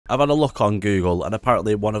I've had a look on Google, and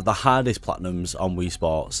apparently one of the hardest platinums on Wii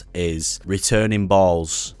Sports is returning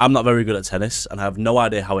balls. I'm not very good at tennis, and I have no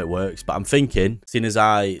idea how it works, but I'm thinking, seeing as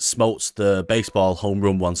I smoked the baseball home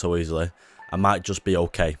run one so easily, I might just be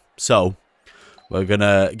okay. So, we're going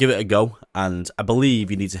to give it a go, and I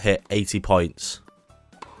believe you need to hit 80 points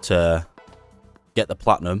to get the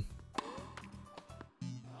platinum.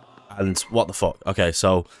 And what the fuck? Okay,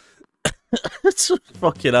 so...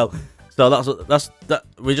 fucking hell. So that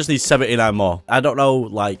we just need 79 more. I don't know,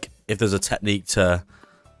 like, if there's a technique to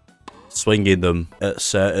swinging them at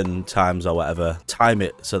certain times or whatever. Time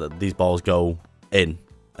it so that these balls go in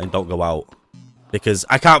and don't go out. Because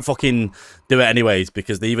I can't fucking do it anyways,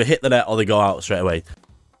 because they either hit the net or they go out straight away.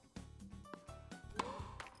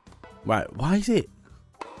 Right, why is it?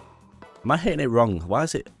 Am I hitting it wrong? Why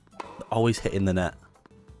is it always hitting the net?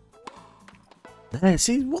 There,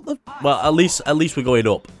 see, what the... Well, at least we're going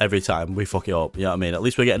up every time we fuck it up, you know what I mean? At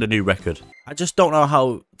least we're getting a new record. I just don't know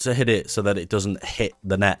how to hit it so that it doesn't hit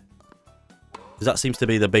the net. Because that seems to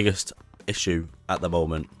be the biggest issue at the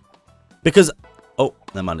moment. Because... Oh,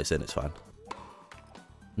 never mind, it's in, it's fine.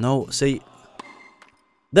 No, see...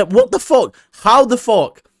 What the fuck? How the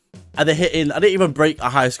fuck are they hitting... I didn't even break a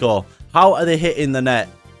high score. How are they hitting the net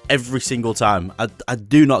every single time? I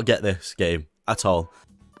do not get this game at all.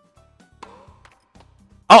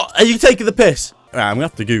 Oh, are you taking the piss? Right, I'm gonna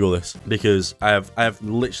have to Google this because I have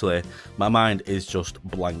literally, my mind is just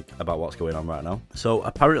blank about what's going on right now. So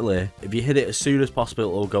apparently, if you hit it as soon as possible,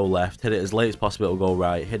 it'll go left. Hit it as late as possible, it'll go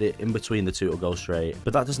right. Hit it in between the two, it'll go straight.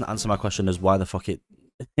 But that doesn't answer my question as why the fuck it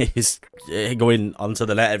is going onto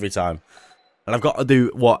the net every time. And I've got to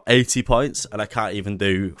do what, 80 points, and I can't even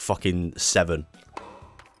do fucking 7.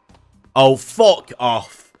 Oh, fuck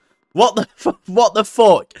off! What the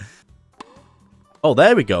fuck? Oh,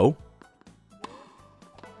 there we go.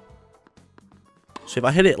 So if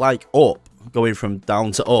I hit it like up, going from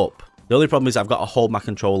down to up, the only problem is I've got to hold my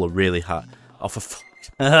controller really hard. Oh, for fuck.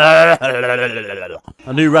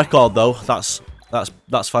 A new record though. That's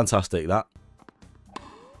fantastic. That.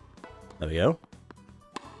 There we go.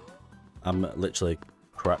 I'm literally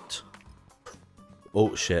cracked.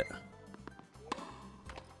 Oh shit.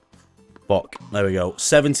 Fuck. There we go.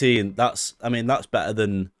 17. That's, I mean, that's better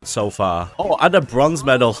than so far. Oh, and a bronze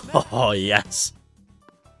medal. Oh, yes.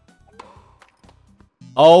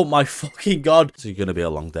 Oh, my fucking God. This is going to be a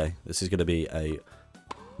long day. This is going to be a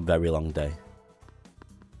very long day.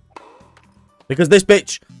 Because this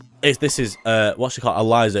bitch, this is, what's she called?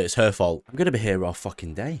 Eliza. It's her fault. I'm going to be here all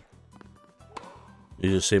fucking day.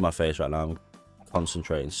 You just see my face right now. I'm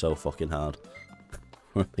concentrating so fucking hard.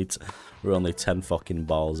 We're only 10 fucking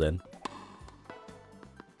balls in.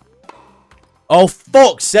 Oh,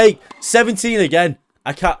 fuck's sake. 17 again.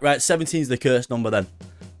 I can't... Right, 17 is the cursed number then.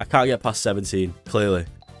 I can't get past 17, clearly.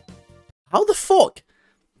 How the fuck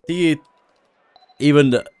do you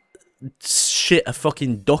even shit a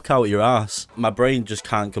fucking duck out your ass? My brain just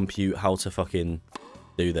can't compute how to fucking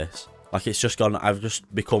do this. Like, it's just gone... I've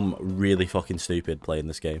just become really fucking stupid playing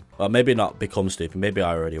this game. Well, maybe not become stupid. Maybe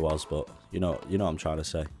I already was, but you know what I'm trying to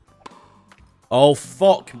say. Oh,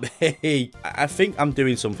 fuck me. I think I'm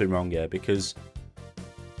doing something wrong here because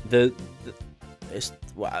it's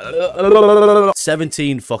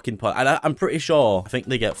 17 fucking points. And I'm pretty sure, I think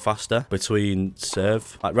they get faster between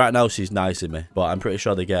serve. Like right now, she's nice in me, but I'm pretty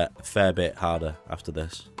sure they get a fair bit harder after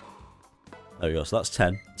this. There we go. So that's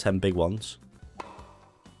 10. 10 big ones.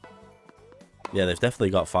 Yeah, they've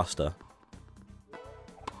definitely got faster.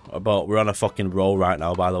 But we're on a fucking roll right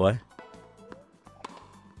now, by the way.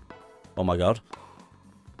 Oh my God.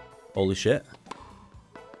 Holy shit.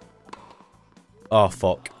 Oh,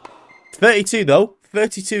 fuck. 32, though.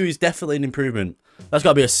 32 is definitely an improvement. That's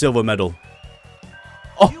got to be a silver medal.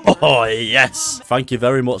 Oh, yes. Thank you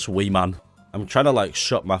very much, wee man. I'm trying to, like,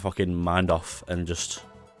 shut my fucking mind off and just,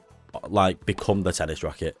 like, become the tennis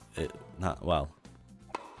racket. Well.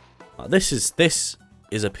 This is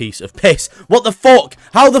a piece of piss. What the fuck?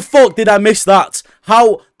 How the fuck did I miss that?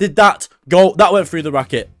 How did that go? That went through the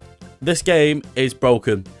racket. This game is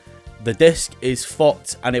broken. The disc is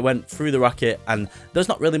fucked and it went through the racket and there's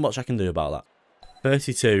not really much I can do about that.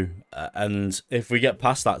 32 and if we get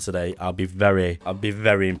past that today, I'll be very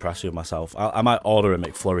impressed with myself. I might order a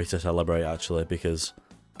McFlurry to celebrate actually because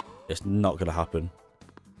it's not going to happen.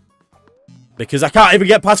 Because I can't even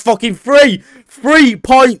get past fucking 3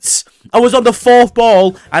 points. I was on the 4th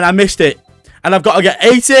ball and I missed it. And I've got to get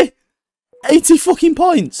 80. 80 fucking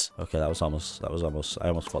points. Okay, that was almost, I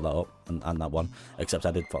almost fucked that up. And that one. Except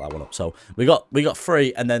I did fuck that one up. So we got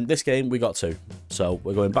 3 and then this game we got 2. So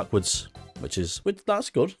we're going backwards, which that's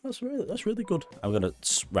good. That's really good. I'm gonna,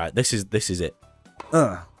 right, this is it.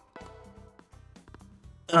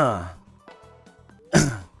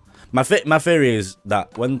 My theory is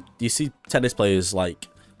that when you see tennis players like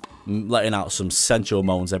letting out some sensual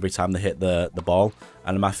moans every time they hit the ball,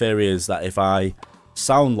 and my theory is that if I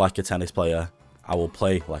sound like a tennis player, I will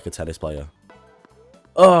play like a tennis player.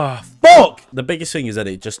 Oh, fuck! The biggest thing is that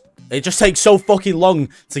it just takes so fucking long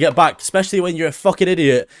to get back, especially when you're a fucking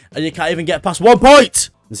idiot and you can't even get past 1 point.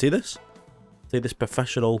 You see this? See this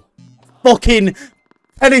professional fucking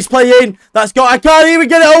tennis playing that's got, I can't even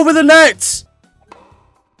get it over the net.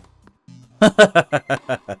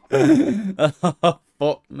 Oh,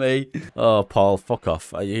 fuck me. Oh, Paul, fuck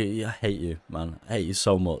off. I hate you, man. I hate you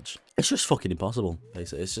so much. It's just fucking impossible.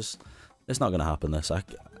 It's not gonna happen. This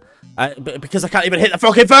because I can't even hit the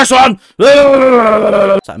fucking first one.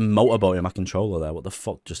 It's like motorboating my controller there. What the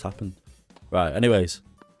fuck just happened? Right. Anyways.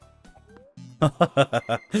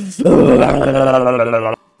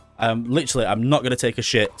 Literally, I'm not gonna take a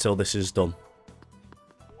shit till this is done.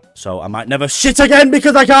 So I might never shit again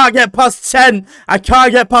because I can't get past 10. I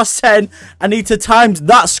can't get past 10. I need to times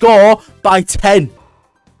that score by 10.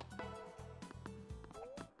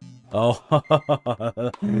 Oh.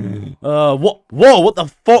 What? Whoa, what the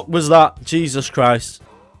fuck was that? Jesus Christ.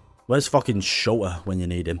 Where's fucking Shota when you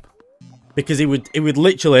need him? Because he would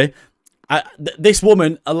literally... this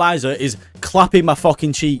woman, Eliza, is clapping my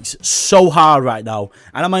fucking cheeks so hard right now.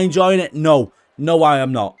 And am I enjoying it? No. No, I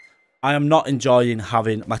am not. I am not enjoying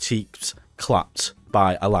having my cheeks clapped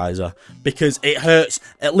by Eliza. Because it hurts.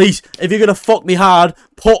 At least, if you're going to fuck me hard,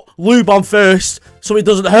 put lube on first so it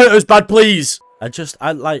doesn't hurt as bad, please. I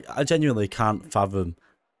genuinely can't fathom.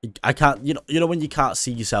 I can't, you know when you can't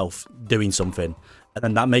see yourself doing something. And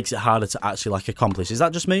then that makes it harder to actually, like, accomplish. Is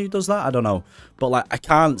that just me who does that? I don't know. But, like, I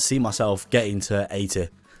can't see myself getting to 80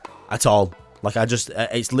 at all. Like,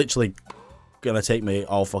 it's literally going to take me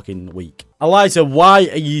all fucking week. Eliza, why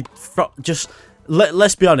are you...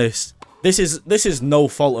 Let's be honest. This is no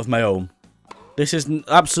fault of my own. This is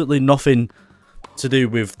absolutely nothing to do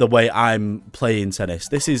with the way I'm playing tennis.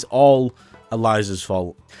 This is all... Eliza's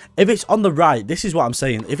fault. If it's on the right, this is what I'm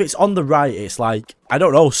saying. If it's on the right, it's like, I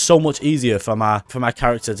don't know, so much easier for my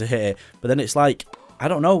character to hit it. But then it's like, I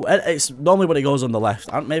don't know. It's normally when it goes on the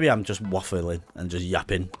left. Maybe I'm just waffling and just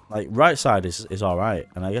yapping. Like, right side is all right.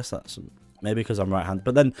 And I guess that's maybe because I'm right hand.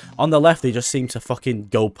 But then on the left, they just seem to fucking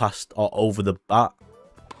go past or over the bat.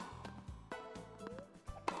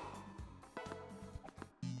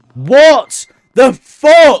 What the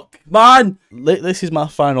fuck? Man, this is my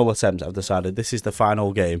final attempt. I've decided this is the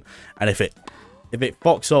final game, and if it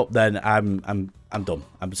fucks up, then I'm done.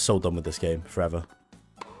 I'm so done with this game forever.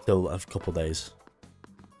 Still a couple days,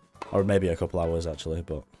 or maybe a couple hours actually.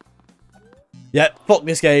 But yeah, fuck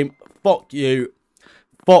this game. Fuck you.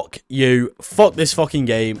 Fuck you. Fuck this fucking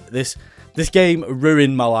game. This game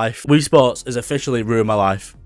ruined my life. Wii Sports has officially ruined my life.